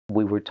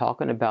We were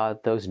talking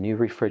about those new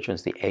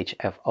refrigerants, the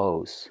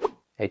HFOs.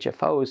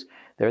 HFOs,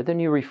 they're the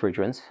new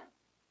refrigerants.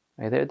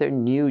 They're the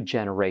new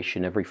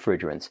generation of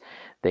refrigerants.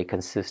 They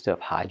consist of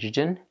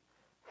hydrogen,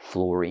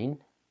 fluorine,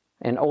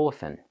 and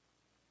olefin.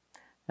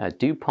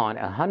 DuPont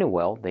and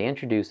Honeywell, they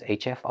introduced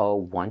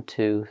HFO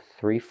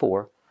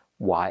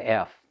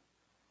 1234YF.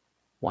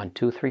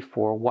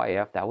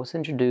 1234YF, that was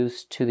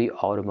introduced to the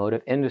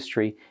automotive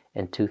industry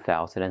in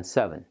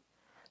 2007.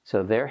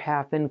 So there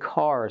have been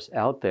cars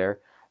out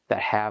there that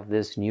have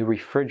this new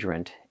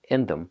refrigerant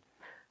in them.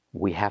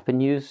 We have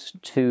been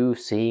used to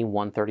seeing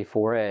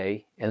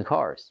 134A in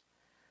cars,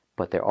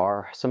 but there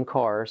are some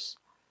cars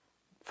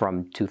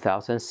from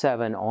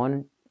 2007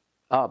 on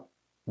up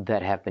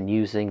that have been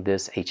using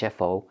this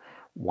HFO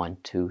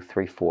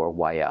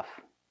 1234YF.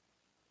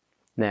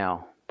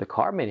 Now, the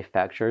car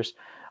manufacturers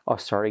are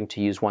starting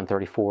to use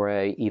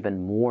 134A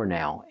even more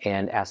now,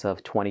 and as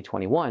of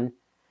 2021,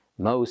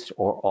 most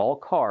or all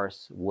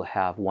cars will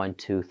have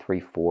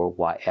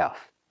 1234YF.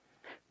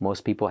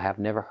 Most people have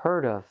never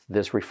heard of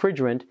this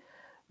refrigerant,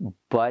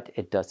 but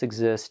it does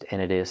exist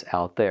and it is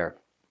out there.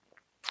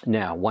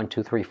 Now,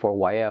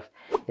 1234YF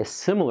is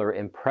similar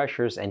in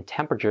pressures and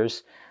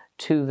temperatures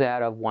to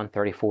that of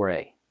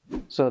 134A.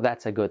 So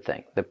that's a good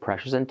thing. The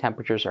pressures and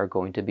temperatures are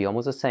going to be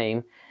almost the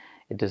same.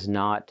 It does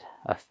not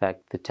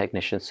affect the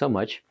technician so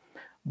much,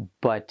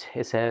 but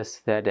it says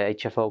that the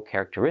HFO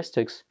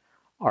characteristics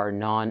are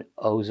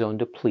non-ozone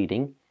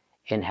depleting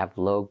and have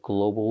low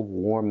global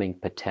warming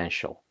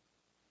potential.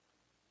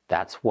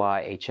 That's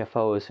why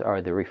HFOs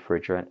are the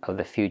refrigerant of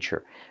the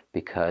future,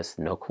 because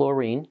no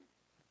chlorine,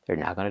 they're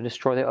not going to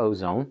destroy the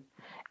ozone,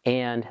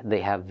 and they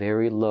have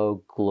very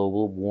low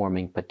global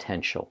warming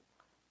potential.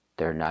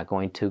 They're not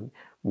going to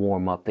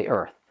warm up the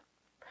earth.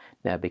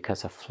 Now,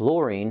 because of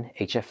fluorine,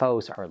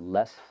 HFOs are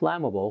less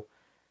flammable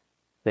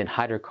than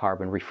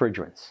hydrocarbon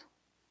refrigerants.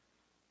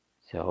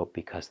 So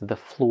because of the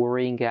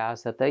fluorine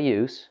gas that they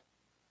use,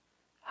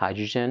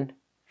 hydrogen,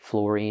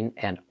 fluorine,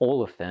 and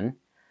olefin,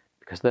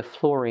 because of the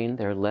fluorine,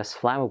 they're less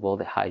flammable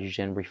than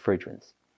hydrogen refrigerants.